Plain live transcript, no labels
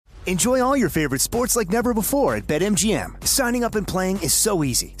Enjoy all your favorite sports like never before at BetMGM. Signing up and playing is so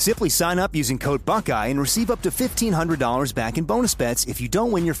easy. Simply sign up using code Buckeye and receive up to $1,500 back in bonus bets if you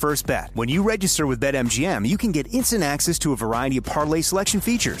don't win your first bet. When you register with BetMGM, you can get instant access to a variety of parlay selection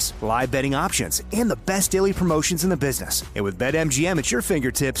features, live betting options, and the best daily promotions in the business. And with BetMGM at your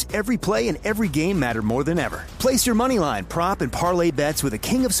fingertips, every play and every game matter more than ever. Place your moneyline, prop, and parlay bets with the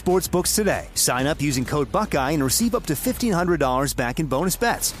king of sportsbooks today. Sign up using code Buckeye and receive up to $1,500 back in bonus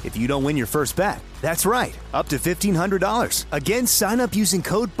bets if you don't win your first bet. That's right, up to $1,500. Again, sign up using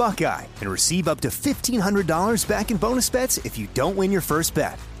code Buckeye and receive up to $1,500 back in bonus bets if you don't win your first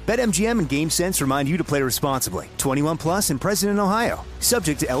bet. BetMGM and GameSense remind you to play responsibly. 21 plus and present in Ohio.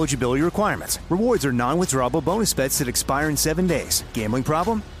 Subject to eligibility requirements. Rewards are non-withdrawable bonus bets that expire in 7 days. Gambling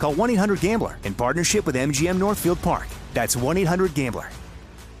problem? Call 1-800-GAMBLER in partnership with MGM Northfield Park. That's 1-800-GAMBLER.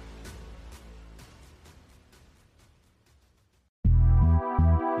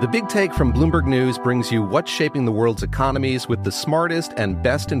 The Big Take from Bloomberg News brings you what's shaping the world's economies with the smartest and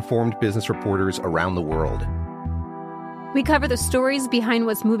best-informed business reporters around the world. We cover the stories behind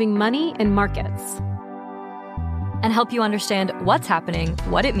what's moving money and markets, and help you understand what's happening,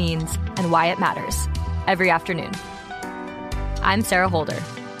 what it means, and why it matters every afternoon. I'm Sarah Holder.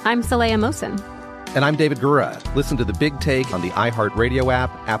 I'm Saleha Mohsin. And I'm David Gura. Listen to The Big Take on the iHeartRadio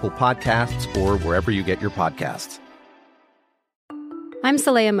app, Apple Podcasts, or wherever you get your podcasts. I'm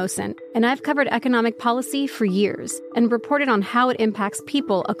Saleha Mohsin, and I've covered economic policy for years and reported on how it impacts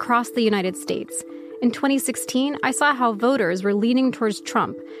people across the United States. In 2016, I saw how voters were leaning towards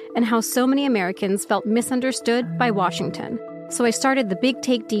Trump and how so many Americans felt misunderstood by Washington. So I started The Big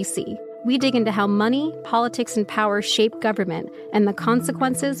Take DC. We dig into how money, politics, and power shape government and the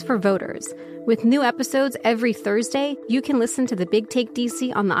consequences for voters. With new episodes every Thursday, you can listen to The Big Take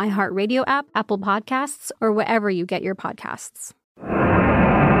DC on the iHeartRadio app, Apple Podcasts, or wherever you get your podcasts.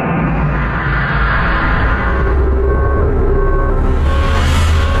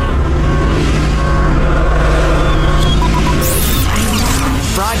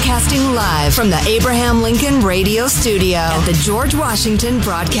 Broadcasting live from the Abraham Lincoln Radio Studio at the George Washington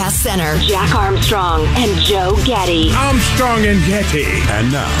Broadcast Center. Jack Armstrong and Joe Getty. Armstrong and Getty.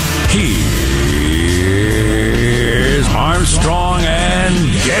 And now, here's Armstrong and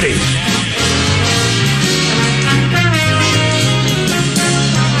Getty.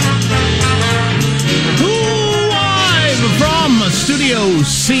 Live from Studio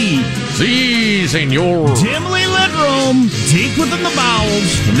C. Si, senor. Dimly lit room, deep within the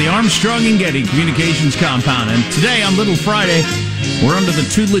bowels of the Armstrong and Getty Communications compound. And today, on Little Friday, we're under the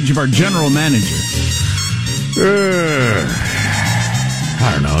tutelage of our general manager.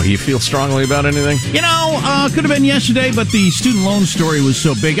 I don't know. You feel strongly about anything? You know, could have been yesterday, but the student loan story was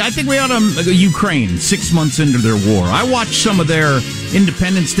so big. I think we ought to Ukraine 6 months into their war. I watched some of their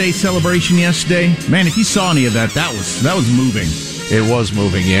Independence Day celebration yesterday. Man, if you saw any of that, that was moving. It was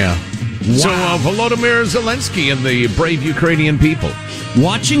moving, yeah. Wow. So, Volodymyr Zelensky and the brave Ukrainian people.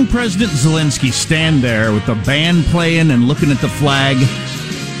 Watching President Zelensky stand there with the band playing and looking at the flag,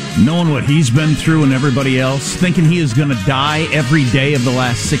 knowing what he's been through and everybody else, thinking he is going to die every day of the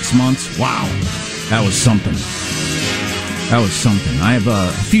last 6 months. Wow. That was something. That was something. I have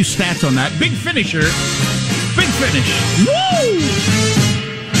a few stats on that. Big finisher. Big finish. Woo!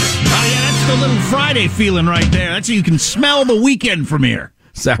 Oh, yeah, that's the Little Friday feeling right there. That's so you can smell the weekend from here.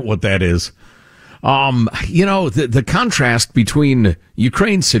 Is that what that is? You know, the contrast between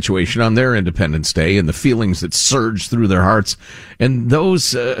Ukraine's situation on their Independence Day and the feelings that surge through their hearts and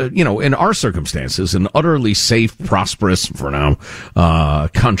those, in our circumstances, an utterly safe, prosperous, for now,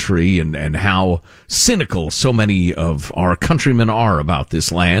 country and how cynical so many of our countrymen are about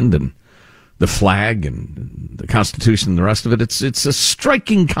this land and the flag and the Constitution and the rest of it. It's a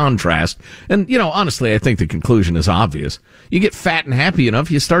striking contrast. And, honestly, I think the conclusion is obvious. You get fat and happy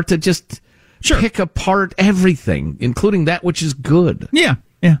enough, you start to just pick apart everything, including that which is good. Yeah.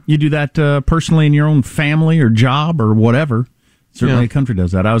 You do that personally in your own family or job or whatever. Certainly a country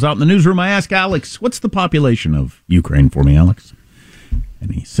does that. I was out in the newsroom. I asked Alex, what's the population of Ukraine for me, Alex?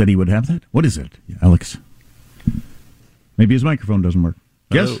 And he said he would have that. What is it, Alex? Maybe his microphone doesn't work.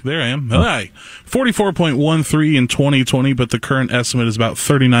 Yes, there I am. Hi. 44.13 in 2020, but the current estimate is about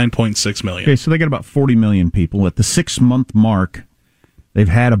 39.6 million. Okay, so they got about 40 million people. At the 6 month mark, they've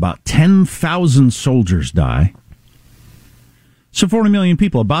had about 10,000 soldiers die. So 40 million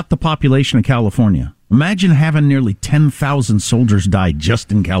people, about the population of California. Imagine having nearly 10,000 soldiers die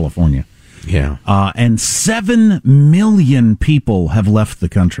just in California. Yeah. And 7 million people have left the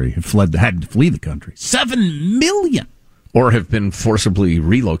country, had to flee the country. 7 million! Or have been forcibly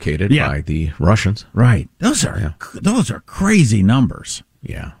relocated by the Russians. Right. Those are crazy numbers.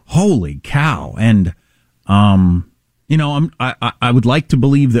 Yeah. Holy cow. And, I would like to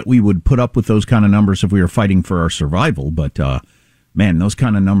believe that we would put up with those kind of numbers if we were fighting for our survival. But, man, those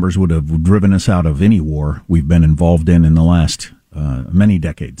kind of numbers would have driven us out of any war we've been involved in the last many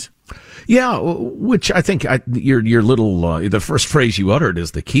decades. Yeah, which I think your little the first phrase you uttered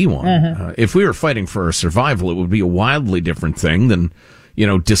is the key one. Mm-hmm. If we were fighting for our survival, it would be a wildly different thing than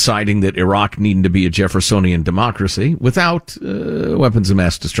deciding that Iraq needed to be a Jeffersonian democracy without weapons of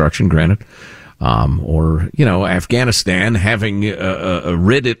mass destruction. Granted, or Afghanistan having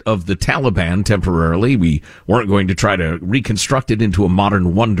rid it of the Taliban temporarily. We weren't going to try to reconstruct it into a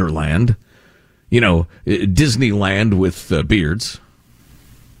modern wonderland. Disneyland with beards.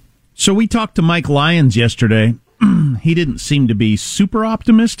 So we talked to Mike Lyons yesterday. He didn't seem to be super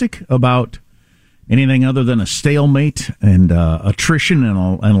optimistic about anything other than a stalemate and attrition and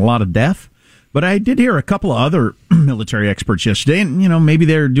a lot of death. But I did hear a couple of other military experts yesterday, and maybe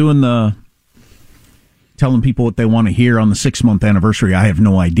they're doing telling people what they want to hear on the 6-month anniversary. I have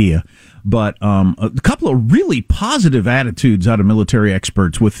no idea. But a couple of really positive attitudes out of military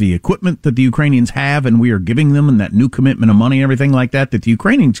experts with the equipment that the Ukrainians have and we are giving them, and that new commitment of money and everything like that the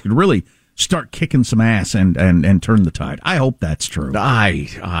Ukrainians could really start kicking some ass and turn the tide. I hope that's true.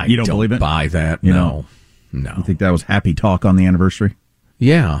 I you don't believe it? Buy that. No. You think that was happy talk on the anniversary?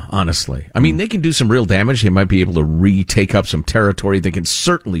 Yeah, honestly. I mean, they can do some real damage. They might be able to retake up some territory. They can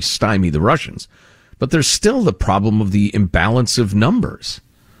certainly stymie the Russians. But there's still the problem of the imbalance of numbers.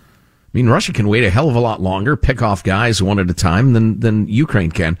 I mean, Russia can wait a hell of a lot longer, pick off guys one at a time than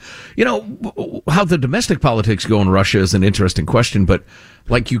Ukraine can. How the domestic politics go in Russia is an interesting question, but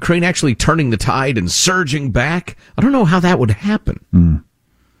like Ukraine actually turning the tide and surging back, I don't know how that would happen.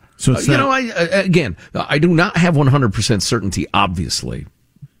 So it's I do not have 100% certainty, obviously.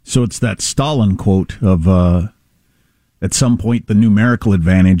 So it's that Stalin quote of, at some point, the numerical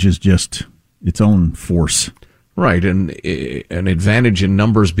advantage is just its own force. Right, and an advantage in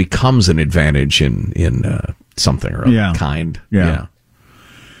numbers becomes an advantage in something or other kind. Yeah.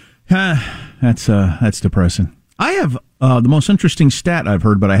 That's depressing. I have the most interesting stat I've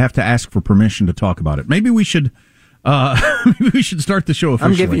heard, but I have to ask for permission to talk about it. Maybe we should start the show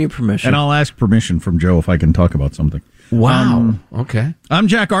officially. I'm giving you permission. And I'll ask permission from Joe if I can talk about something. Wow. Okay. I'm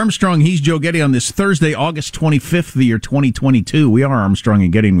Jack Armstrong. He's Joe Getty on this Thursday, August 25th, the year 2022. We are Armstrong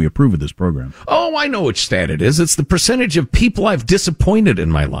and Getty, and we approve of this program. Oh, I know which stat it is. It's the percentage of people I've disappointed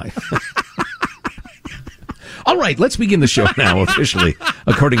in my life. All right, let's begin the show now officially.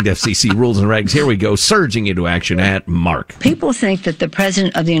 According to FCC rules and regs, here we go, surging into action at Mark. People think that the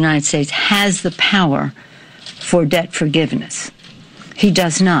President of the United States has the power for debt forgiveness. He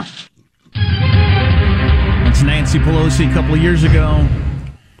does not. That's Nancy Pelosi a couple of years ago.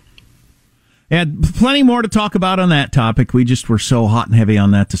 Had plenty more to talk about on that topic. We just were so hot and heavy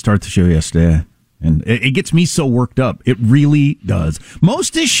on that to start the show yesterday. And it gets me so worked up. It really does.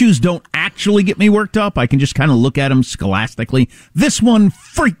 Most issues don't actually get me worked up. I can just kind of look at them scholastically. This one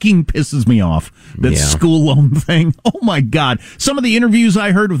freaking pisses me off. That school loan thing. Oh, my God. Some of the interviews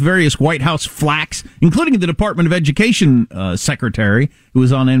I heard with various White House flacks, including the Department of Education secretary, who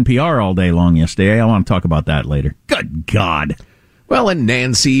was on NPR all day long yesterday. I want to talk about that later. Good God. Well, and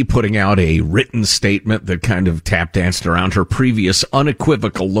Nancy putting out a written statement that kind of tap danced around her previous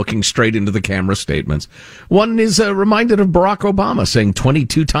unequivocal looking straight into the camera statements. One is reminded of Barack Obama saying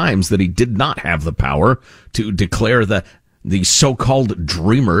 22 times that he did not have the power to declare the so-called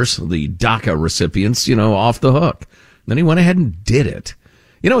dreamers, the DACA recipients, off the hook. Then he went ahead and did it.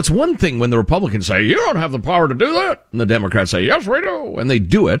 It's one thing when the Republicans say, you don't have the power to do that. And the Democrats say, yes, we do. And they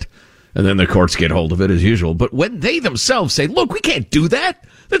do it. And then the courts get hold of it as usual. But when they themselves say, look, we can't do that,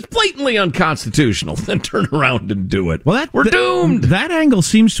 that's blatantly unconstitutional, then turn around and do it. Well, we're doomed. That angle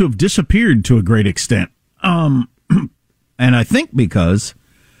seems to have disappeared to a great extent. And I think because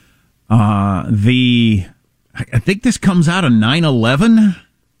I think this comes out of 9/11.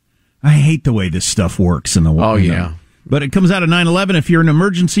 I hate the way this stuff works in the world. Oh, yeah. But it comes out of 9/11. If you're in an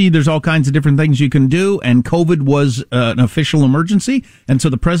emergency, there's all kinds of different things you can do, and COVID was an official emergency, and so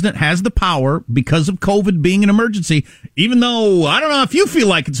the president has the power, because of COVID being an emergency, even though, I don't know if you feel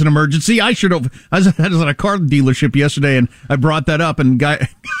like it's an emergency, I should have. I was at a car dealership yesterday, and I brought that up, and guy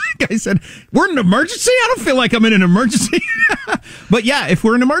said, we're in an emergency? I don't feel like I'm in an emergency. But yeah, if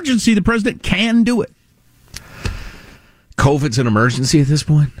we're in an emergency, the president can do it. COVID's an emergency at this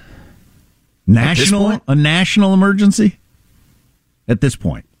point? A national emergency at this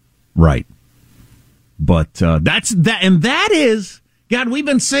point, right? But that's that, and that is, God, we've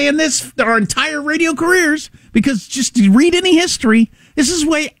been saying this our entire radio careers, because just read any history. This is the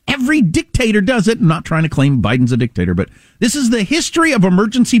way every dictator does it. I'm not trying to claim Biden's a dictator, but this is the history of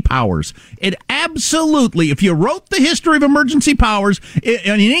emergency powers. It absolutely, if you wrote the history of emergency powers in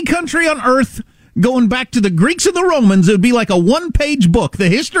any country on earth, going back to the Greeks and the Romans, it would be like a one-page book. The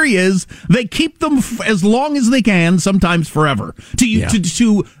history is they keep them as long as they can, sometimes forever,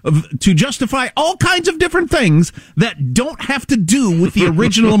 to justify all kinds of different things that don't have to do with the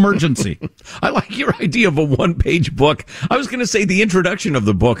original emergency. I like your idea of a one-page book. I was going to say the introduction of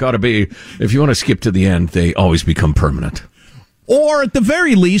the book ought to be, if you want to skip to the end, they always become permanent. Or at the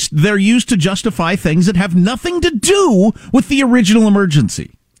very least, they're used to justify things that have nothing to do with the original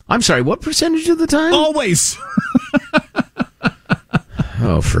emergency. I'm sorry, what percentage of the time? Always.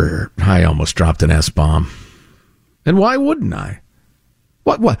 I almost dropped an S-bomb. And why wouldn't I?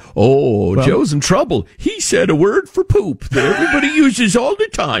 What? Oh, well, Joe's in trouble. He said a word for poop that everybody uses all the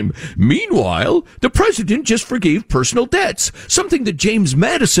time. Meanwhile, the president just forgave personal debts, something that James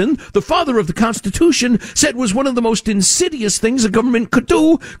Madison, the father of the Constitution, said was one of the most insidious things a government could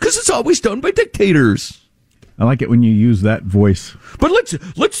do because it's always done by dictators. I like it when you use that voice. But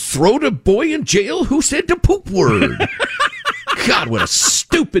let's throw the boy in jail who said the poop word. God, what a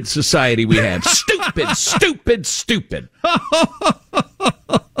stupid society we have. Stupid, stupid, stupid.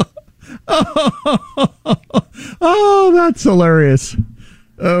 Oh, that's hilarious.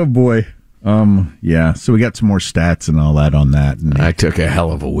 Oh, boy. Yeah, so we got some more stats and all that on that. And I took a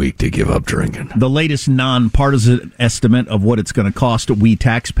hell of a week to give up drinking. The latest nonpartisan estimate of what it's going to cost we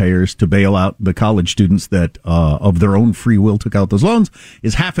taxpayers to bail out the college students that of their own free will took out those loans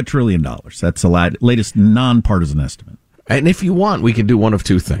is $500 billion. That's the latest nonpartisan estimate. And if you want, we can do one of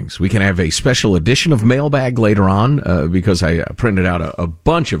two things. We can have a special edition of Mailbag later on because I printed out a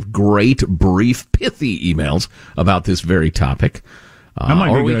bunch of great, brief, pithy emails about this very topic.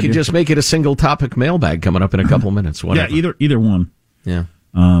 Or we could just make it a single topic mailbag coming up in a couple minutes. Whatever. Yeah, either one. Yeah.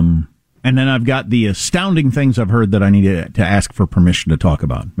 And then I've got the astounding things I've heard that I need to ask for permission to talk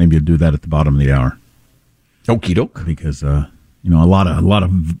about. Maybe I'll do that at the bottom of the hour. Okie doke. Because a lot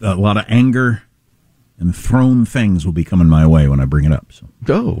of anger and thrown things will be coming my way when I bring it up. So.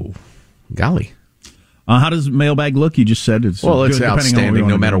 Oh, golly. How does mailbag look? You just said it's it's outstanding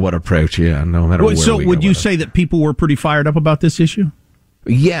no matter what approach. Yeah, no matter where. So would you say that people were pretty fired up about this issue?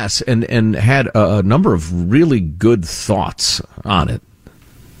 Yes, and had a number of really good thoughts on it,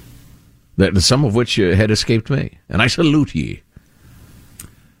 that some of which had escaped me, and I salute ye.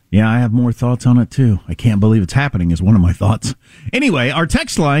 Yeah, I have more thoughts on it, too. I can't believe it's happening is one of my thoughts. Anyway, our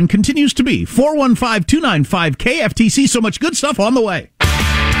text line continues to be 415-295-KFTC. So much good stuff on the way.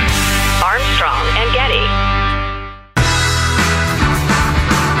 Armstrong and Getty.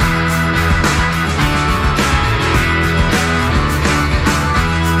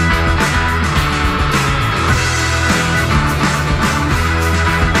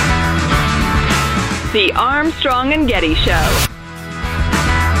 The Armstrong and Getty Show.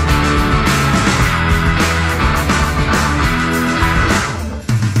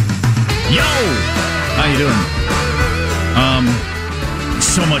 Yo! How you doing?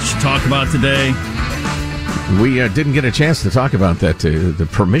 So much to talk about today. We didn't get a chance to talk about that, the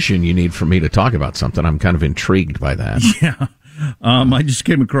permission you need for me to talk about something. I'm kind of intrigued by that. Yeah. I just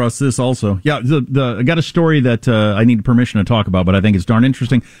came across this also. Yeah, I got a story that I need permission to talk about, but I think it's darn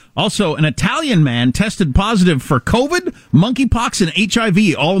interesting. Also, an Italian man tested positive for COVID, monkeypox, and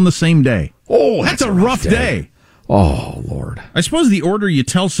HIV all in the same day. Oh, that's a rough day. Oh, Lord. I suppose the order you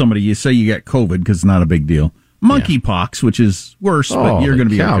tell somebody, you say you got COVID because it's not a big deal. Monkeypox, which is worse, but you're going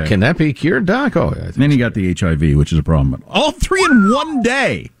to be okay. Can that be cured, Doc? Oh, yeah, then you got the HIV, which is a problem. But all three in one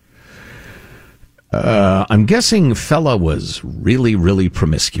day. I'm guessing fella was really, really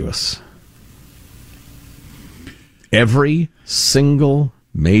promiscuous. Every single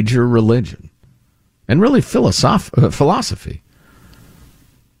major religion, and really philosophy,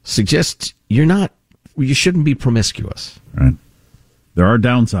 suggests you shouldn't be promiscuous. Right. There are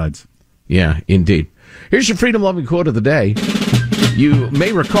downsides. Yeah, indeed. Here's your freedom-loving quote of the day. You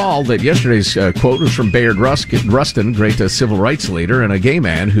may recall that yesterday's quote was from Bayard Rustin, great civil rights leader, and a gay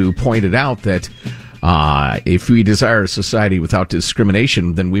man who pointed out that if we desire a society without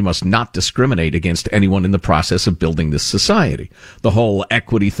discrimination, then we must not discriminate against anyone in the process of building this society. The whole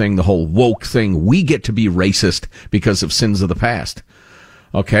equity thing, the whole woke thing, we get to be racist because of sins of the past.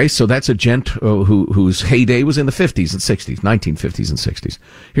 Okay, so that's a gent whose heyday was in the 50s and 60s, 1950s and 60s.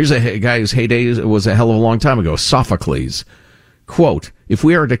 Here's a guy whose heyday was a hell of a long time ago, Sophocles. Quote, if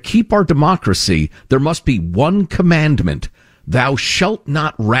we are to keep our democracy, there must be one commandment. Thou shalt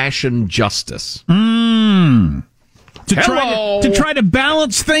not ration justice. To try to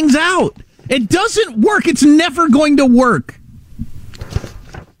balance things out. It doesn't work. It's never going to work.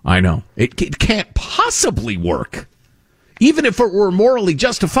 I know. It can't possibly work. Even if it were morally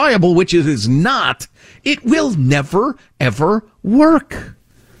justifiable, which it is not, it will never, ever work.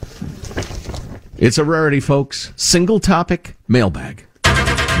 It's a rarity, folks. Single topic mailbag.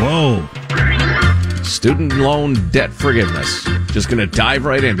 Whoa. Student loan debt forgiveness. Just going to dive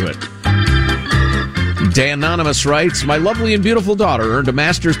right into it. Dan Anonymous writes, my lovely and beautiful daughter earned a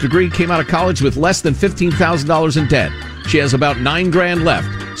master's degree, came out of college with less than $15,000 in debt. She has about $9,000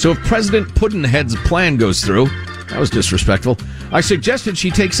 left. So if President Puddinhead's plan goes through, that was disrespectful, I suggested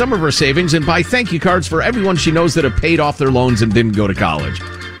she take some of her savings and buy thank you cards for everyone she knows that have paid off their loans and didn't go to college.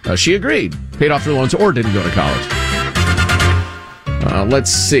 She agreed. Paid off their loans or didn't go to college.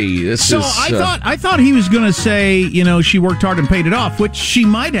 Let's see. I thought he was going to say, she worked hard and paid it off, which she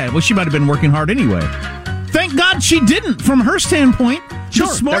might have. Well, she might have been working hard anyway. Thank God she didn't. From her standpoint, sure,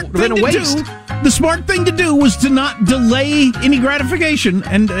 the smart thing to do was to not delay any gratification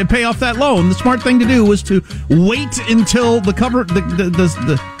and pay off that loan. The smart thing to do was to wait until the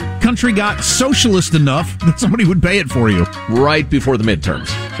country got socialist enough that somebody would pay it for you. Right before the midterms.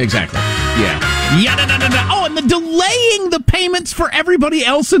 Exactly. Yeah. Oh, and the delaying the payments for everybody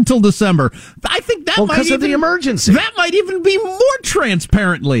else until December. I think that because of the emergency. That might even be more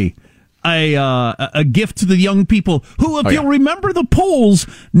transparently a gift to the young people who, if you'll remember the polls,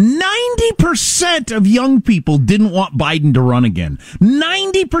 90% of young people didn't want Biden to run again.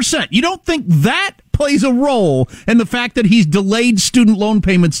 90%. You don't think that plays a role in the fact that he's delayed student loan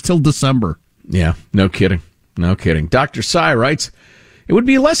payments till December? Yeah, no kidding. No kidding. Dr. Sy writes, it would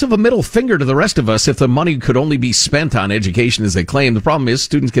be less of a middle finger to the rest of us if the money could only be spent on education as they claim. The problem is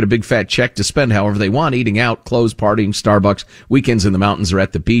students get a big fat check to spend however they want, eating out, clothes, partying, Starbucks, weekends in the mountains or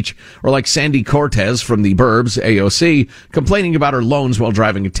at the beach, or like Sandy Cortez from the Burbs, AOC, complaining about her loans while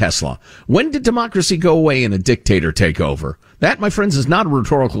driving a Tesla. When did democracy go away and a dictator take over? That, my friends, is not a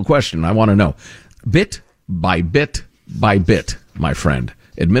rhetorical question. I want to know. Bit by bit by bit, my friend.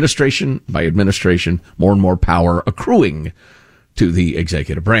 Administration by administration, more and more power accruing to the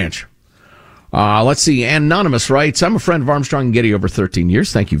executive branch. Let's see. Anonymous writes, I'm a friend of Armstrong and Getty over 13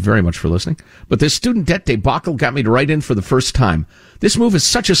 years. Thank you very much for listening. But this student debt debacle got me to write in for the first time. This move is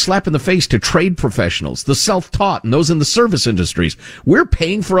such a slap in the face to trade professionals, the self-taught, and those in the service industries. We're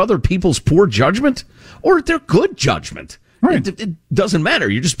paying for other people's poor judgment or their good judgment. Right. It doesn't matter.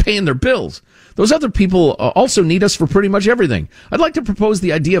 You're just paying their bills. Those other people also need us for pretty much everything. I'd like to propose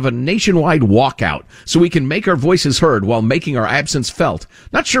the idea of a nationwide walkout so we can make our voices heard while making our absence felt.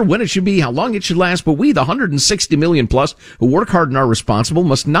 Not sure when it should be, how long it should last, but we, the 160 million plus who work hard and are responsible,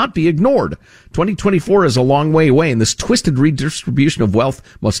 must not be ignored. 2024 is a long way away, and this twisted redistribution of wealth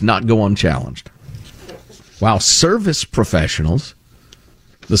must not go unchallenged. Wow, service professionals,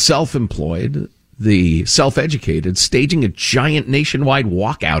 the self-employed, the self-educated, staging a giant nationwide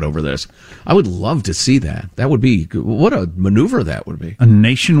walkout over this. I would love to see that. That would be, what a maneuver that would be. A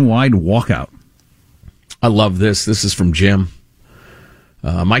nationwide walkout. I love this. This is from Jim.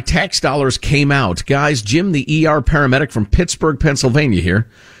 My tax dollars came out. Guys, Jim, the ER paramedic from Pittsburgh, Pennsylvania here.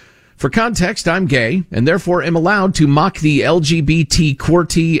 For context, I'm gay and therefore am allowed to mock the LGBT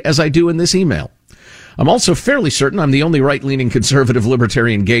QWERTY as I do in this email. I'm also fairly certain I'm the only right-leaning conservative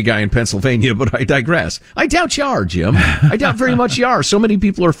libertarian gay guy in Pennsylvania, but I digress. I doubt you are, Jim. I doubt very much you are. So many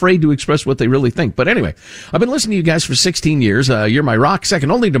people are afraid to express what they really think. But anyway, I've been listening to you guys for 16 years. You're my rock, second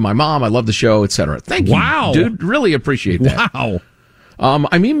only to my mom. I love the show, etc. Thank you, dude. Really appreciate that. Wow.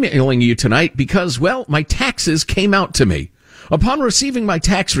 I'm emailing you tonight because, well, my taxes came out to me. Upon receiving my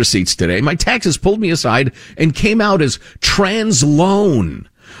tax receipts today, my taxes pulled me aside and came out as trans loan.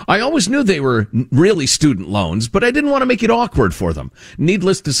 I always knew they were really student loans, but I didn't want to make it awkward for them.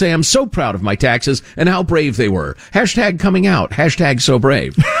 Needless to say, I'm so proud of my taxes and how brave they were. Hashtag coming out. Hashtag so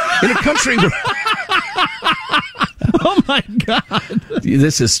brave. In a country where... Oh, my God.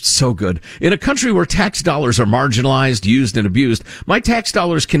 This is so good. In a country where tax dollars are marginalized, used, and abused, my tax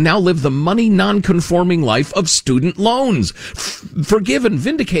dollars can now live the money non-conforming life of student loans. Forgiven,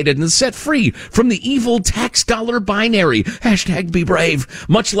 vindicated, and set free from the evil tax dollar binary. Hashtag be brave.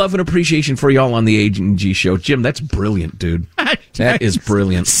 Much love and appreciation for y'all on the A&G show. Jim, that's brilliant, dude. That is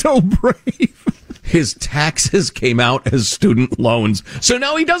brilliant. So brave. His taxes came out as student loans, so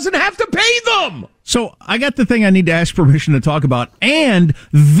now he doesn't have to pay them. So I got the thing I need to ask permission to talk about, and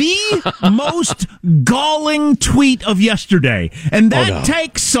the most galling tweet of yesterday. And that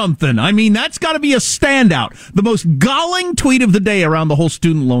takes something. I mean, that's got to be a standout. The most galling tweet of the day around the whole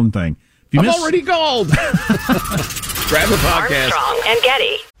student loan thing. I'm already galled. Grab a podcast. Armstrong and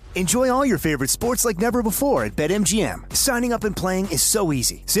Getty. Enjoy all your favorite sports like never before at BetMGM. Signing up and playing is so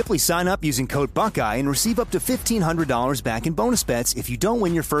easy. Simply sign up using code Buckeye and receive up to $1,500 back in bonus bets if you don't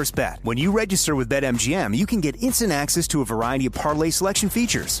win your first bet. When you register with BetMGM, you can get instant access to a variety of parlay selection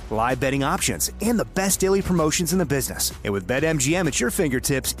features, live betting options, and the best daily promotions in the business. And with BetMGM at your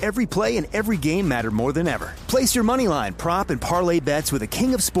fingertips, every play and every game matter more than ever. Place your moneyline, prop, and parlay bets with the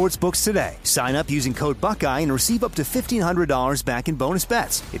king of sportsbooks today. Sign up using code Buckeye and receive up to $1,500 back in bonus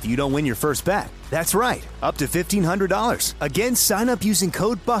bets if you don't win your first bet. That's right, up to $1,500. Again, sign up using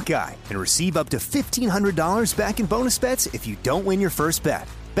code Buckeye and receive up to $1,500 back in bonus bets if you don't win your first bet.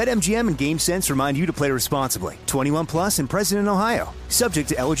 BetMGM and GameSense remind you to play responsibly. 21 plus and present in Ohio. Subject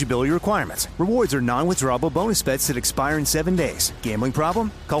to eligibility requirements. Rewards are non-withdrawable bonus bets that expire in 7 days. Gambling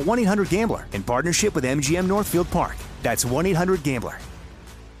problem? Call 1-800-GAMBLER in partnership with MGM Northfield Park. That's 1-800-GAMBLER.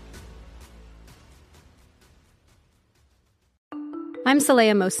 I'm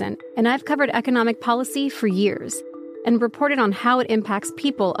Saleha Mohsen, and I've covered economic policy for years and reported on how it impacts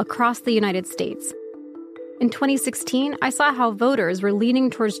people across the United States. In 2016, I saw how voters were leaning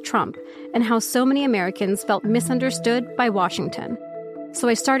towards Trump and how so many Americans felt misunderstood by Washington. So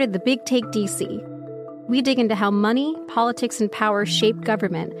I started the Big Take DC. We dig into how money, politics, and power shape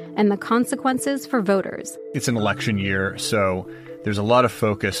government and the consequences for voters. It's an election year, so there's a lot of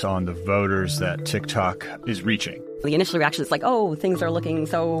focus on the voters that TikTok is reaching. The initial reaction is like, oh, things are looking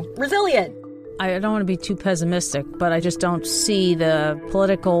so resilient. I don't want to be too pessimistic, but I just don't see the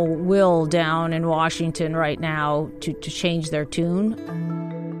political will down in Washington right now to change their tune.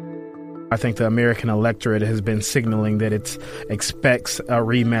 I think the American electorate has been signaling that it expects a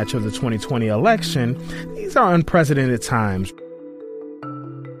rematch of the 2020 election. These are unprecedented times.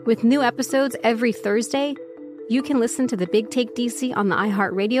 With new episodes every Thursday, you can listen to the Big Take DC on the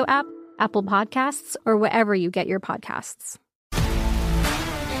iHeartRadio app, Apple Podcasts, or wherever you get your podcasts.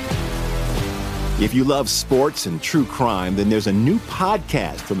 If you love sports and true crime, then there's a new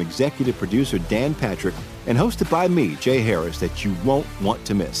podcast from executive producer Dan Patrick and hosted by me, Jay Harris, that you won't want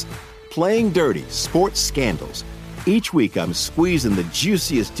to miss. Playing Dirty: Sports Scandals. Each week, I'm squeezing the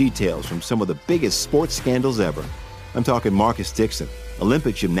juiciest details from some of the biggest sports scandals ever. I'm talking Marcus Dixon,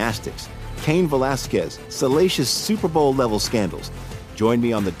 Olympic gymnastics, Cain Velasquez, salacious Super Bowl-level scandals. Join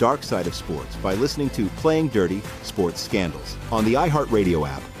me on the dark side of sports by listening to Playing Dirty: Sports Scandals on the iHeartRadio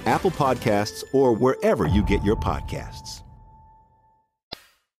app, Apple Podcasts, or wherever you get your podcasts.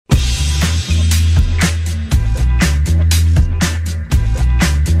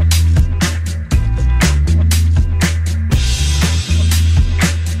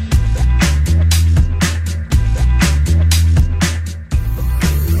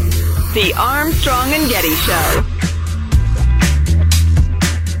 The Armstrong and Getty Show.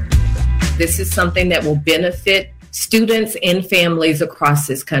 This is something that will benefit students and families across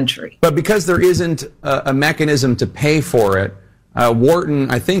this country. But because there isn't a mechanism to pay for it, Wharton,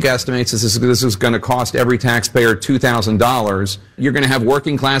 I think, estimates this is going to cost every taxpayer $2,000. You're going to have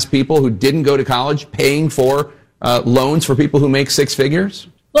working class people who didn't go to college paying for loans for people who make six figures?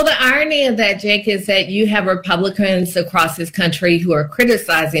 Well, the irony of that, Jake, is that you have Republicans across this country who are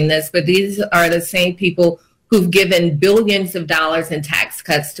criticizing this, but these are the same people who've given billions of dollars in tax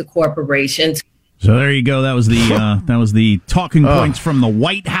cuts to corporations. So there you go. That was the talking points from the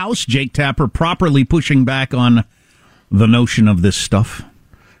White House. Jake Tapper properly pushing back on the notion of this stuff.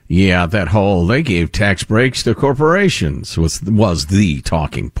 Yeah, that whole they gave tax breaks to corporations was the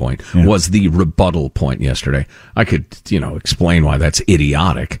talking point, was the rebuttal point yesterday. I could, explain why that's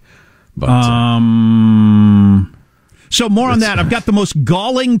idiotic. But so more on that. I've got the most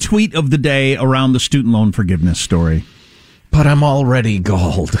galling tweet of the day around the student loan forgiveness story. But I'm already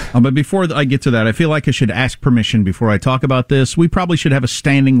galled. But before I get to that, I feel like I should ask permission before I talk about this. We probably should have a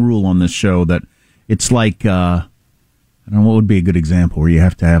standing rule on this show that it's like, I don't know, what would be a good example where you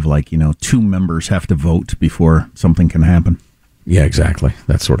have to have two members have to vote before something can happen? Yeah, exactly.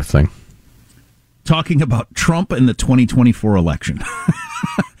 That sort of thing. Talking about Trump and the 2024 election.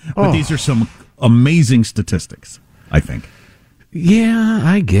 But these are some amazing statistics, I think. Yeah,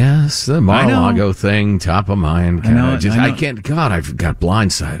 I guess. The Mar-a-Lago thing, top of mind. I can't, God, I've got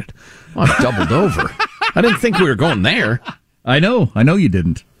blindsided. I've doubled over. I didn't think we were going there. I know you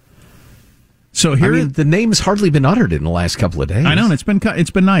didn't. So here, the name has hardly been uttered in the last couple of days. I know, and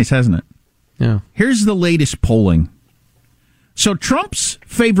it's been nice, hasn't it? Yeah. Here's the latest polling. So Trump's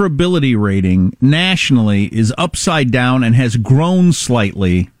favorability rating nationally is upside down and has grown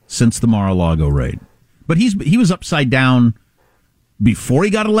slightly since the Mar-a-Lago raid. But he was upside down before he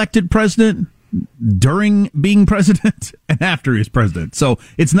got elected president, during being president, and after he was president. So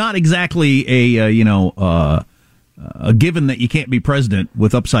it's not exactly a given that you can't be president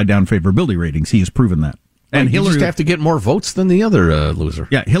with upside-down favorability ratings. He has proven that. And Hillary just have to get more votes than the other loser.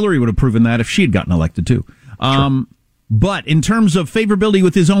 Yeah, Hillary would have proven that if she had gotten elected, too. Sure. But in terms of favorability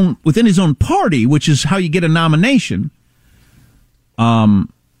within his own party, which is how you get a nomination,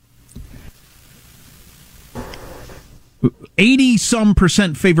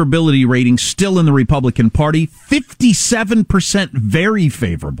 80-some% favorability rating still in the Republican Party, 57% very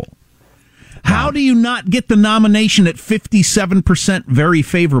favorable. How do you not get the nomination at 57% very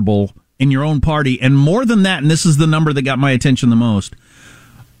favorable in your own party? And more than that, and this is the number that got my attention the most,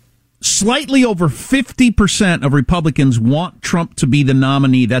 slightly over 50% of Republicans want Trump to be the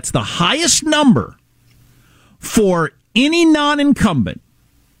nominee. That's the highest number for any non-incumbent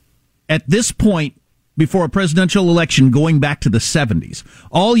at this point before a presidential election going back to the 70s.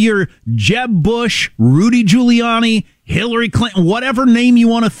 All your Jeb Bush, Rudy Giuliani, Hillary Clinton, whatever name you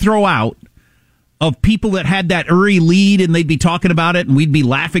want to throw out, of people that had that early lead and they'd be talking about it and we'd be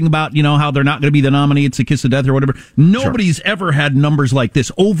laughing about, how they're not going to be the nominee. It's a kiss of death or whatever. Nobody's ever had numbers like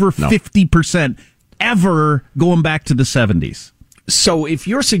this, over 50% ever going back to the 70s. So if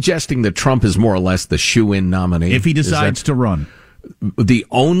you're suggesting that Trump is more or less the shoo-in nominee, if he decides to run, the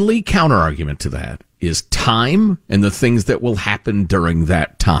only counter-argument to that is time and the things that will happen during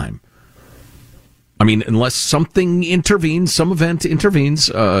that time. I mean, unless something intervenes, some event intervenes,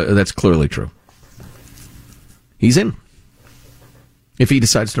 that's clearly true. He's in if he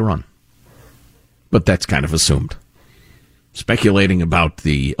decides to run. But that's kind of assumed. Speculating about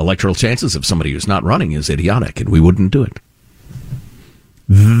the electoral chances of somebody who's not running is idiotic, and we wouldn't do it.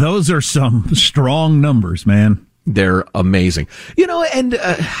 Those are some strong numbers, man. They're amazing. And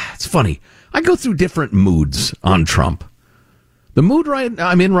it's funny. I go through different moods on Trump. The mood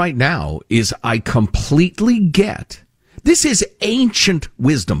I'm in right now is I completely get. This is ancient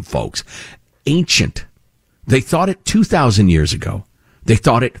wisdom, folks. Ancient. They thought it 2,000 years ago. They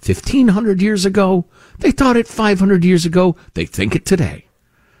thought it 1,500 years ago. They thought it 500 years ago. They think it today.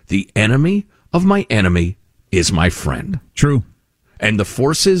 The enemy of my enemy is my friend. True. And the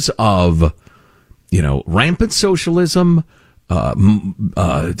forces of, rampant socialism, the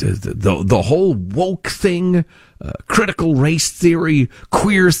whole woke thing, critical race theory,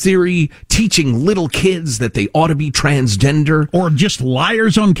 queer theory, teaching little kids that they ought to be transgender. Or just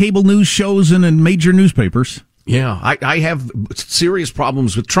liars on cable news shows and in major newspapers. Yeah, I have serious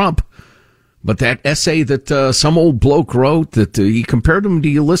problems with Trump. But that essay that some old bloke wrote, that he compared him to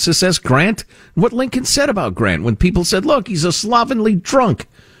Ulysses S. Grant, what Lincoln said about Grant when people said, look, he's a slovenly drunk.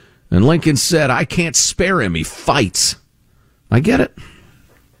 And Lincoln said, I can't spare him, he fights. I get it.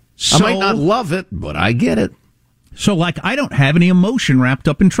 I might not love it, but I get it. So, I don't have any emotion wrapped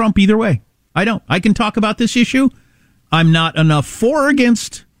up in Trump either way. I don't. I can talk about this issue. I'm not enough for or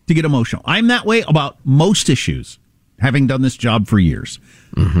against to get emotional. I'm that way about most issues, having done this job for years.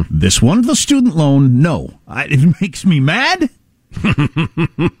 Mm-hmm. This one, the student loan, no. It makes me mad.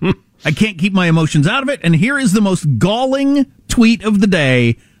 I can't keep my emotions out of it. And here is the most galling tweet of the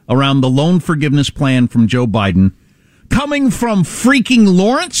day around the loan forgiveness plan from Joe Biden, coming from freaking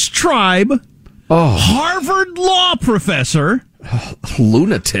Lawrence Tribe, Harvard law professor,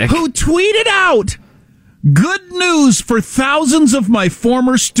 lunatic, who tweeted out, good news for thousands of my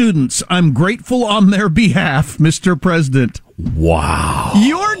former students. I'm grateful on their behalf, Mr. President. Wow.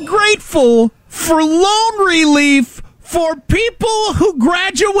 You're grateful for loan relief for people who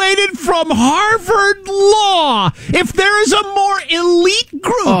graduated from Harvard Law. If there is a more elite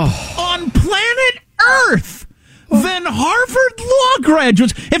group on planet Earth than Harvard Law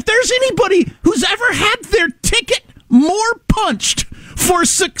graduates, if there's anybody who's ever had their ticket more punched for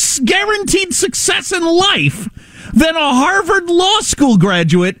guaranteed success in life than a Harvard Law School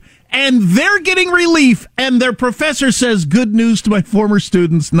graduate, and they're getting relief, and their professor says, good news to my former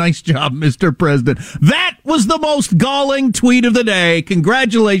students. Nice job, Mr. President. That was the most galling tweet of the day.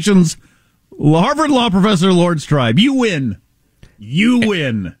 Congratulations, Harvard Law Professor Lawrence Tribe. You win. You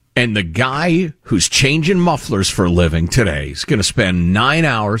win. And the guy who's changing mufflers for a living today is going to spend 9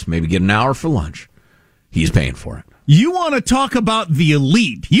 hours, maybe get an hour for lunch. He's paying for it. You want to talk about the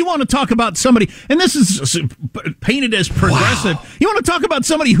elite. You want to talk about somebody, and this is painted as progressive. Wow. You want to talk about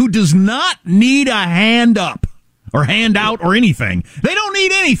somebody who does not need a hand up or hand out or anything. They don't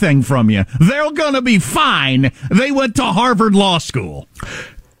need anything from you. They're going to be fine. They went to Harvard Law School.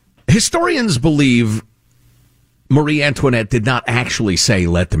 Historians believe Marie Antoinette did not actually say,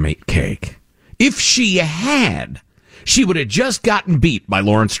 let them eat cake. If she had, she would have just gotten beat by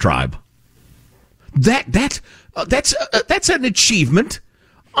Lawrence Tribe. That's an achievement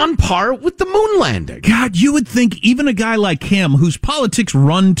on par with the moon landing. God, you would think even a guy like him, whose politics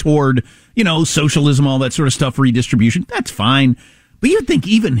run toward socialism, all that sort of stuff, redistribution. That's fine. But you'd think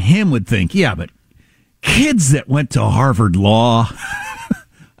even him would think, yeah, but kids that went to Harvard Law,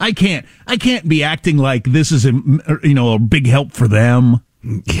 I can't be acting like this is a big help for them.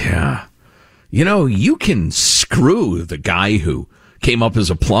 Yeah. You can screw the guy who came up as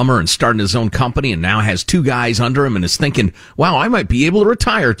a plumber and started his own company and now has 2 guys under him and is thinking, wow, I might be able to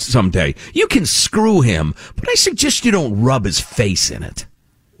retire someday. You can screw him, but I suggest you don't rub his face in it.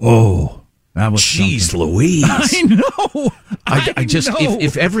 Oh, that was Jeez Louise. I know. I just, know.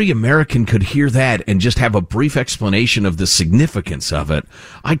 If every American could hear that and just have a brief explanation of the significance of it,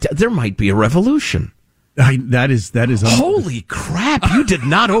 there might be a revolution. That is. Holy crap! You did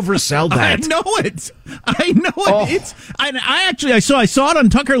not oversell that. I know it. Oh. I saw it on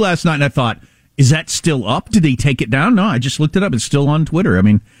Tucker last night, and I thought, is that still up? Did they take it down? No, I just looked it up. It's still on Twitter. I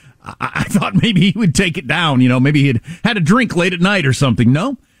mean, I thought maybe he would take it down. Maybe he had a drink late at night or something.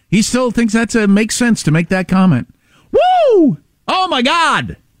 No, he still thinks makes sense to make that comment. Woo! Oh my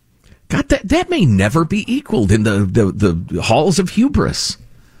God! God, that may never be equaled in the halls of hubris.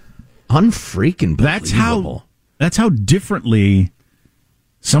 Unfreaking believable. That's how differently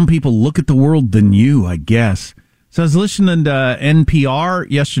some people look at the world than you, I guess. So I was listening to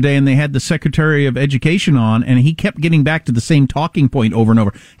NPR yesterday, and they had the Secretary of Education on, and he kept getting back to the same talking point over and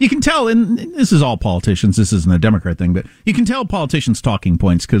over. You can tell, and this is all politicians, this isn't a Democrat thing, but you can tell politicians' talking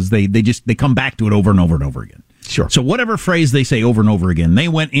points because they come back to it over and over and over again. Sure. So whatever phrase they say over and over again, they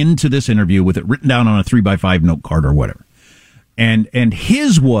went into this interview with it written down on a 3x5 note card or whatever. And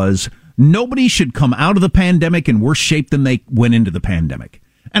his was, nobody should come out of the pandemic in worse shape than they went into the pandemic.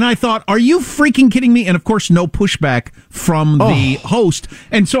 And I thought, are you freaking kidding me? And of course, no pushback from the host.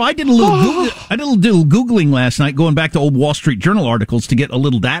 And so I did a little Googling last night, going back to old Wall Street Journal articles to get a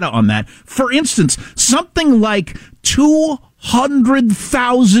little data on that. For instance, something like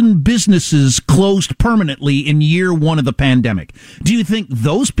 200,000 businesses closed permanently in year 1 of the pandemic. Do you think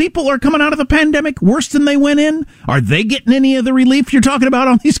those people are coming out of the pandemic worse than they went in? Are they getting any of the relief you're talking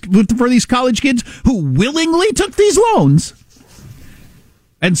about for these college kids who willingly took these loans?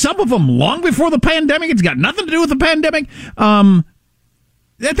 And some of them long before the pandemic. It's got nothing to do with the pandemic.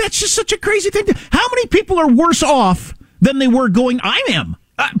 That's just such a crazy thing. How many people are worse off than they were going? I am.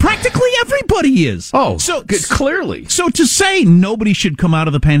 Practically everybody is. Oh, so clearly. So to say nobody should come out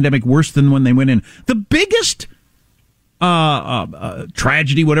of the pandemic worse than when they went in, the biggest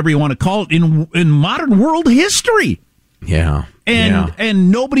tragedy, whatever you want to call it, in modern world history. Yeah.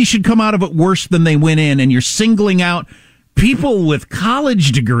 And nobody should come out of it worse than they went in. And you're singling out people with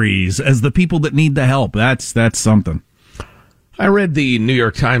college degrees as the people that need the help. That's something. I read the New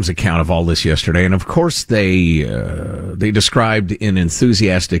York Times account of all this yesterday, and of course they described in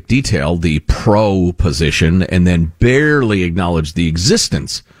enthusiastic detail the pro position and then barely acknowledged the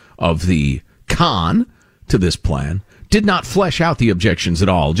existence of the con to this plan. Did not flesh out the objections at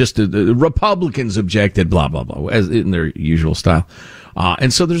all. Just the Republicans objected, blah, blah, blah, as in their usual style.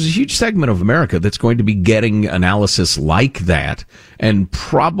 And so there's a huge segment of America that's going to be getting analysis like that and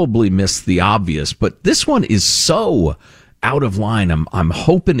probably miss the obvious. But this one is so out of line. I'm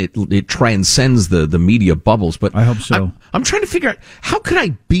hoping it transcends the media bubbles. But I hope so. I'm trying to figure out, how could I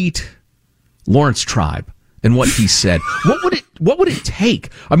beat Lawrence Tribe and what he said? What would it take?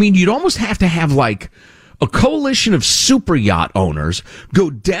 I mean, you'd almost have to have like a coalition of super yacht owners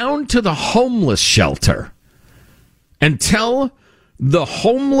go down to the homeless shelter and tell the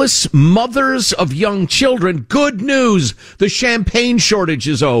homeless mothers of young children, good news, the champagne shortage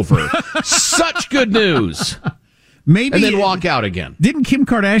is over. Such good news. Maybe, and then walk out again. Didn't Kim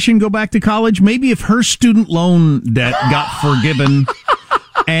Kardashian go back to college? Maybe if her student loan debt got forgiven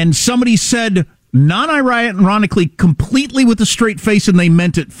and somebody said, non-ironically, completely with a straight face, and they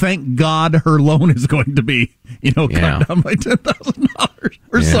meant it, thank God her loan is going to be, cut down by $10,000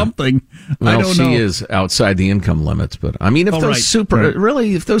 or something. Well, I don't know. She is outside the income limits, but I mean, if those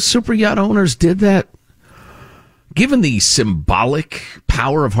super yacht owners did that, given the symbolic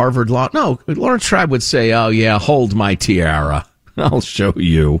power of Harvard Law, no, Lawrence Tribe would say, oh yeah, hold my tiara. I'll show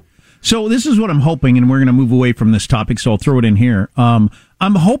you. So this is what I'm hoping, and we're going to move away from this topic, so I'll throw it in here.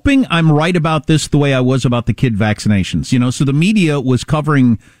 I'm hoping I'm right about this the way I was about the kid vaccinations. So the media was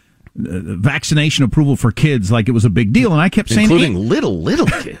covering vaccination approval for kids like it was a big deal, and I kept saying, including little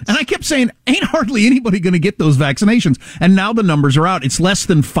kids. And I kept saying, ain't hardly anybody going to get those vaccinations. And now the numbers are out. It's less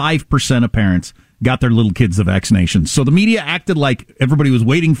than 5% of parents got their little kids the vaccinations. So the media acted like everybody was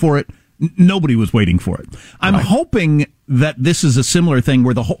waiting for it. Nobody was waiting for it. I'm hoping that this is a similar thing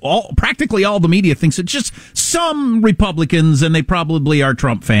where practically all the media thinks it's just some Republicans, and they probably are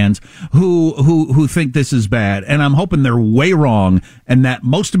Trump fans, who think this is bad. And I'm hoping they're way wrong, and that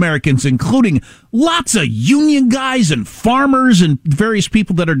most Americans, including lots of union guys and farmers and various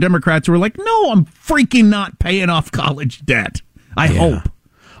people that are Democrats, who are like, no, I'm freaking not paying off college debt. I hope.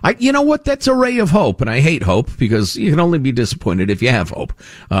 You know what? That's a ray of hope, and I hate hope because you can only be disappointed if you have hope.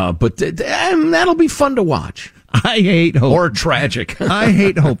 But that'll be fun to watch. I hate hope. Or tragic. I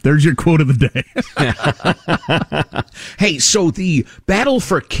hate hope. There's your quote of the day. Hey, so the battle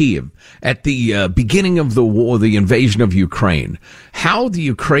for Kyiv at the beginning of the war, the invasion of Ukraine, how the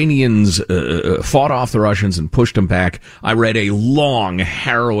Ukrainians fought off the Russians and pushed them back. I read a long,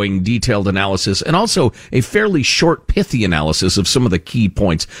 harrowing, detailed analysis and also a fairly short, pithy analysis of some of the key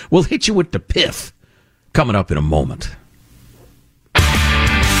points. We'll hit you with the pith coming up in a moment.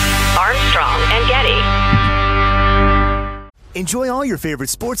 Armstrong and Getty. Enjoy all your favorite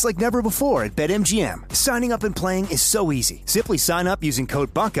sports like never before at BetMGM. Signing up and playing is so easy. Simply sign up using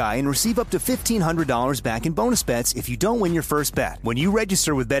code Buckeye and receive up to $1,500 back in bonus bets if you don't win your first bet. When you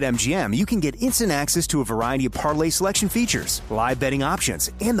register with BetMGM, you can get instant access to a variety of parlay selection features, live betting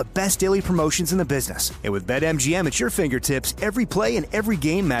options, and the best daily promotions in the business. And with BetMGM at your fingertips, every play and every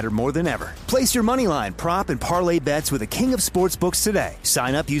game matter more than ever. Place your moneyline, prop, and parlay bets with the king of sportsbooks today.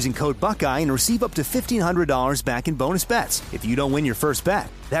 Sign up using code Buckeye and receive up to $1,500 back in bonus bets if you don't win your first bet.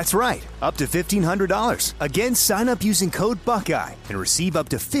 That's right, up to $1,500. Again, sign up using code Buckeye and receive up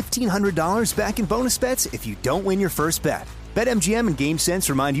to $1,500 back in bonus bets if you don't win your first bet. BetMGM and GameSense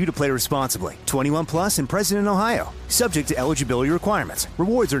remind you to play responsibly. 21 plus and present in Ohio. Subject to eligibility requirements.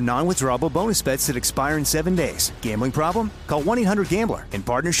 Rewards are non-withdrawable bonus bets that expire in 7 days. Gambling problem? Call 1-800-GAMBLER in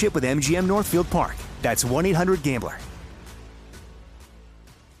partnership with MGM Northfield Park. That's 1-800-GAMBLER.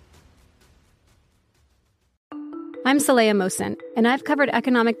 I'm Saleha Mohsin, and I've covered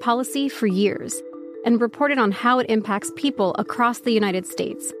economic policy for years and reported on how it impacts people across the United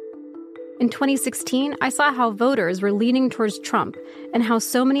States. In 2016, I saw how voters were leaning towards Trump and how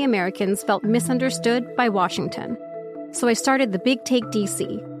so many Americans felt misunderstood by Washington. So I started the Big Take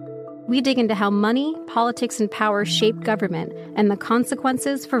DC. We dig into how money, politics, and power shape government and the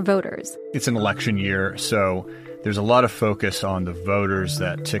consequences for voters. It's an election year, so there's a lot of focus on the voters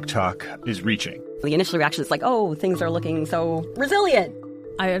that TikTok is reaching. The initial reaction is like, oh, things are looking so resilient.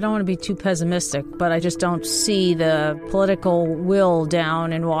 I don't want to be too pessimistic, but I just don't see the political will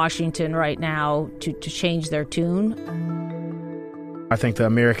down in Washington right now to change their tune. I think the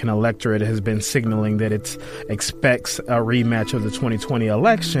American electorate has been signaling that it expects a rematch of the 2020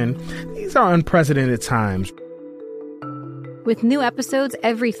 election. These are unprecedented times. With new episodes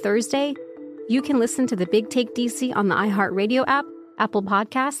every Thursday, you can listen to the Big Take DC on the iHeartRadio app, Apple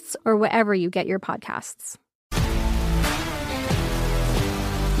Podcasts, or wherever you get your podcasts.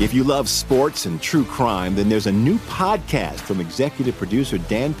 If you love sports and true crime, then there's a new podcast from executive producer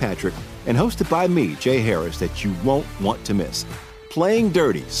Dan Patrick and hosted by me, Jay Harris, that you won't want to miss. Playing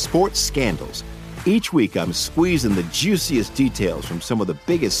Dirty: Sports Scandals. Each week, I'm squeezing the juiciest details from some of the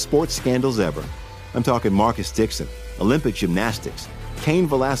biggest sports scandals ever. I'm talking Marcus Dixon, Olympic gymnastics, Cain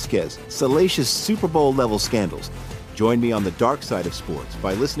Velasquez, salacious Super Bowl-level scandals. Join me on the dark side of sports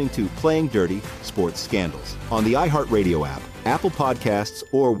by listening to Playing Dirty: Sports Scandals on the iHeartRadio app, Apple Podcasts,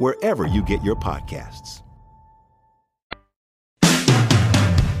 or wherever you get your podcasts.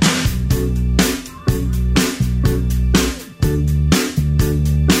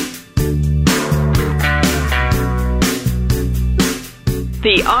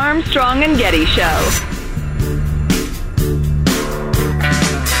 The Armstrong and Getty Show.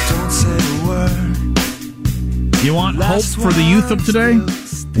 You want hope for the youth of today?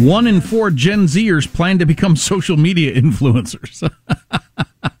 1 in 4 Gen Zers plan to become social media influencers.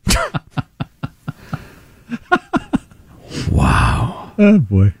 Wow. Oh,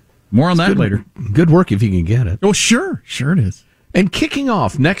 boy. More on that later. Good work if you can get it. Oh, sure. Sure it is. And kicking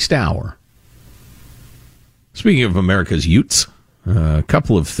off next hour, speaking of America's youths, a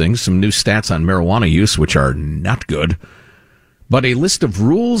couple of things, some new stats on marijuana use, which are not good, but a list of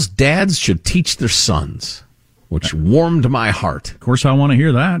rules dads should teach their sons, which warmed my heart. Of course, I want to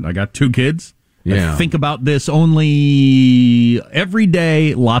hear that. I got 2 kids. Yeah. I think about this only every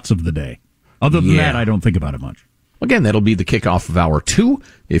day, lots of the day. Other than that, I don't think about it much. Again, that'll be the kickoff of hour 2.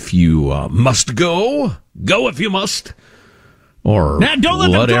 If you must go if you must. Or now, don't let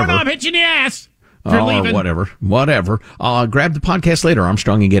whatever. the doorknob hit you in the ass. Or whatever. Grab the podcast later.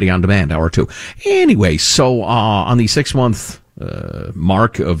 Armstrong and Getty on Demand, hour 2. Anyway, so on the 6-month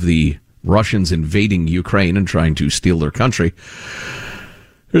mark of the Russians invading Ukraine and trying to steal their country,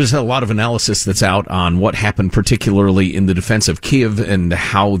 There's a lot of analysis that's out on what happened, particularly in the defense of Kiev and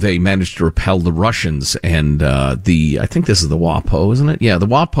how they managed to repel the Russians. And I think this is the WAPO, isn't it? Yeah, the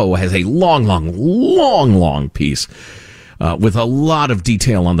WAPO has a long piece with a lot of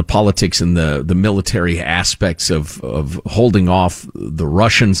detail on the politics and the military aspects of holding off the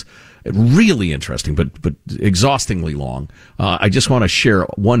Russians. Really interesting, but exhaustingly long. I just want to share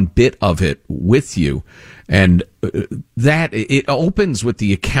one bit of it with you. And that it opens with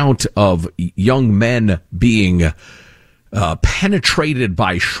the account of young men being penetrated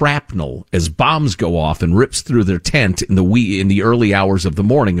by shrapnel as bombs go off and rips through their tent in the early hours of the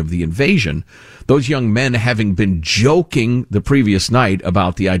morning of the invasion. Those young men having been joking the previous night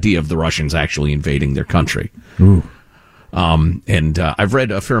about the idea of the Russians actually invading their country. Ooh. And I've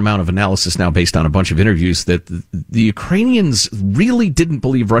read a fair amount of analysis now based on a bunch of interviews that the Ukrainians really didn't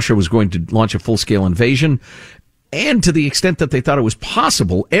believe Russia was going to launch a full-scale invasion. And to the extent that they thought it was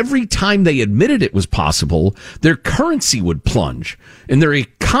possible, every time they admitted it was possible, their currency would plunge and their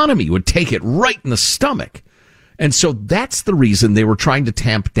economy would take it right in the stomach. And so that's the reason they were trying to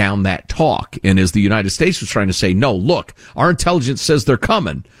tamp down that talk. And as the United States was trying to say, no, look, our intelligence says they're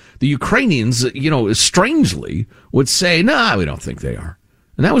coming, the Ukrainians, strangely would say, nah, we don't think they are.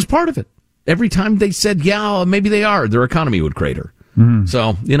 And that was part of it. Every time they said, yeah, maybe they are, their economy would crater. Mm.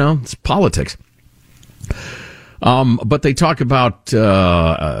 So, it's politics. But they talk about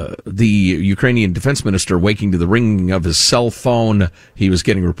the Ukrainian defense minister waking to the ringing of his cell phone. He was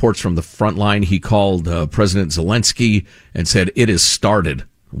getting reports from the front line. He called President Zelensky and said, it has started.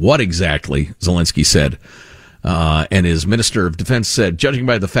 What exactly? Zelensky said. And his minister of defense said, judging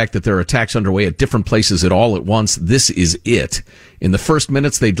by the fact that there are attacks underway at different places at all at once, this is it. In the first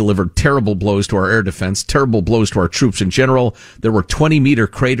minutes, they delivered terrible blows to our air defense, terrible blows to our troops in general. There were 20-meter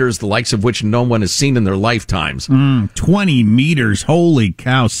craters, the likes of which no one has seen in their lifetimes. 20 meters. Holy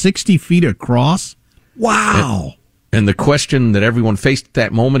cow. 60 feet across? Wow. And the question that everyone faced at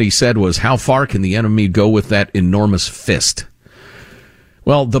that moment, he said, was how far can the enemy go with that enormous fist?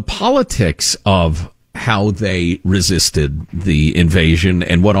 Well, the politics of how they resisted the invasion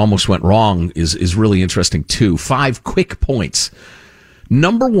and what almost went wrong is really interesting too. 5 quick points.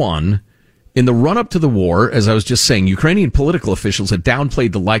 Number one, in the run-up to the war, as I was just saying, Ukrainian political officials had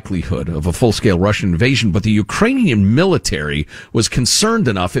downplayed the likelihood of a full-scale Russian invasion, but the Ukrainian military was concerned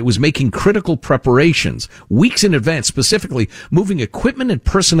enough it was making critical preparations, weeks in advance, specifically moving equipment and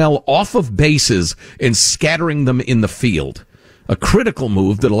personnel off of bases and scattering them in the field. A critical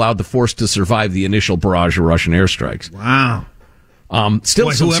move that allowed the force to survive the initial barrage of Russian airstrikes. Wow.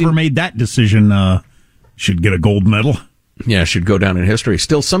 Whoever made that decision should get a gold medal. Yeah, should go down in history.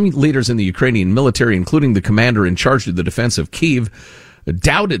 Still, some leaders in the Ukrainian military, including the commander in charge of the defense of Kyiv,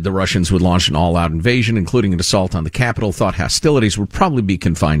 doubted the Russians would launch an all-out invasion, including an assault on the capital, thought hostilities would probably be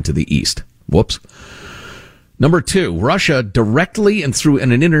confined to the east. Whoops. Number 2, Russia directly and through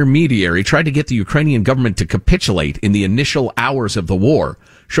an intermediary tried to get the Ukrainian government to capitulate in the initial hours of the war.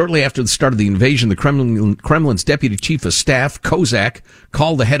 Shortly after the start of the invasion, the Kremlin's deputy chief of staff, Kozak,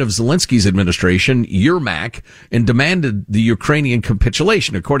 called the head of Zelensky's administration, Yermak, and demanded the Ukrainian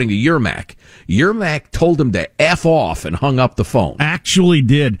capitulation, according to Yermak. Yermak told him to F off and hung up the phone. Actually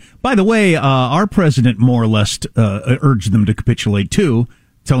did. By the way, our president more or less urged them to capitulate, too,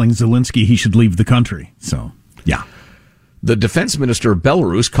 telling Zelensky he should leave the country. So... yeah. The defense minister of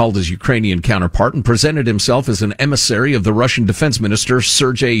Belarus called his Ukrainian counterpart and presented himself as an emissary of the Russian defense minister,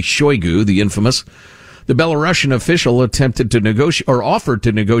 Sergei Shoigu, the infamous. The Belarusian official attempted to negotiate or offered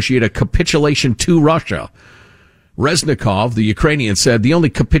to negotiate a capitulation to Russia. Reznikov, the Ukrainian, said, the only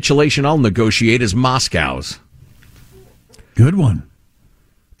capitulation I'll negotiate is Moscow's. Good one.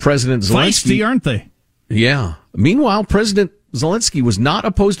 President Zelensky. Feisty, aren't they? Yeah. Meanwhile, President Zelensky was not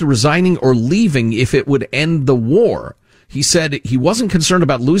opposed to resigning or leaving if it would end the war. He said he wasn't concerned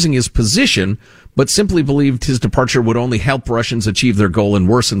about losing his position, but simply believed his departure would only help Russians achieve their goal and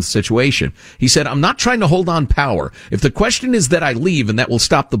worsen the situation. He said, I'm not trying to hold on power. If the question is that I leave and that will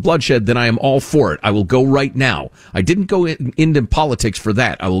stop the bloodshed, then I am all for it. I will go right now. I didn't go into politics for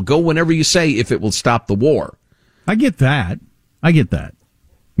that. I will go whenever you say if it will stop the war. I get that.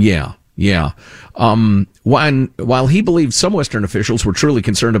 Yeah. While he believed some Western officials were truly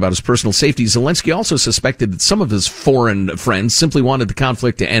concerned about his personal safety, Zelensky also suspected that some of his foreign friends simply wanted the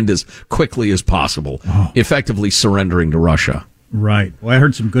conflict to end as quickly as possible, effectively surrendering to Russia. Right. Well, I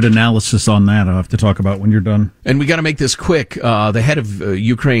heard some good analysis on that. I'll have to talk about when you're done. And we got to make this quick. The head of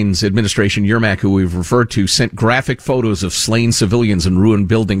Ukraine's administration, Yermak, who we've referred to, sent graphic photos of slain civilians and ruined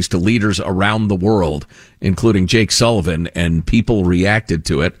buildings to leaders around the world, including Jake Sullivan, and people reacted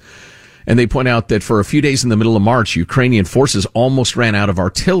to it. And they point out that for a few days in the middle of March, Ukrainian forces almost ran out of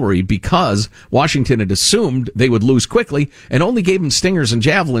artillery because Washington had assumed they would lose quickly and only gave them Stingers and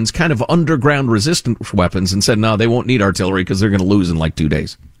Javelins, kind of underground resistant weapons, and said, no, they won't need artillery because they're going to lose in like 2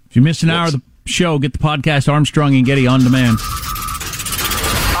 days. If you missed an hour of the show, get the podcast Armstrong and Getty on demand.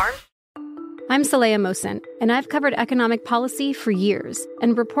 I'm Saleha Mohsin, and I've covered economic policy for years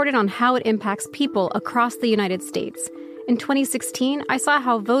and reported on how it impacts people across the United States. In 2016, I saw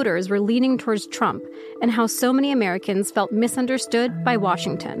how voters were leaning towards Trump and how so many Americans felt misunderstood by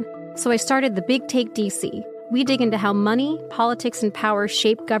Washington. So I started The Big Take DC. We dig into how money, politics, and power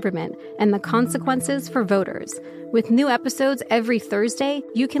shape government and the consequences for voters. With new episodes every Thursday,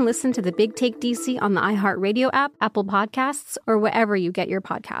 you can listen to The Big Take DC on the iHeartRadio app, Apple Podcasts, or wherever you get your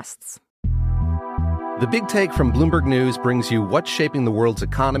podcasts. The Big Take from Bloomberg News brings you what's shaping the world's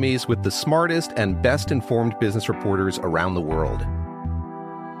economies with the smartest and best-informed business reporters around the world.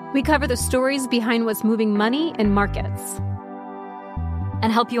 We cover the stories behind what's moving money and markets.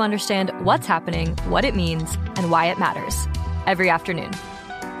 And help you understand what's happening, what it means, and why it matters. Every afternoon.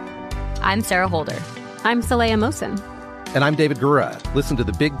 I'm Sarah Holder. I'm Saleha Mohsin. And I'm David Gura. Listen to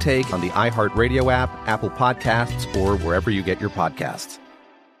The Big Take on the iHeartRadio app, Apple Podcasts, or wherever you get your podcasts.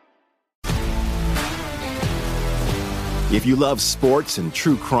 If you love sports and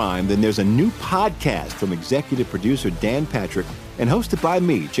true crime, then there's a new podcast from executive producer Dan Patrick and hosted by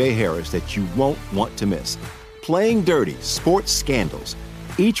me, Jay Harris, that you won't want to miss. Playing Dirty: Sports Scandals.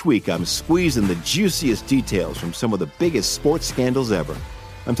 Each week, I'm squeezing the juiciest details from some of the biggest sports scandals ever.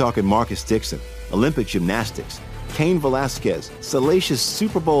 I'm talking Marcus Dixon, Olympic gymnastics, Cain Velasquez, salacious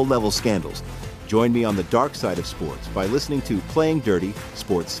Super Bowl-level scandals. Join me on the dark side of sports by listening to Playing Dirty: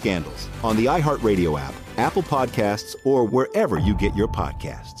 Sports Scandals on the iHeartRadio app, Apple Podcasts, or wherever you get your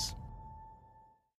podcasts.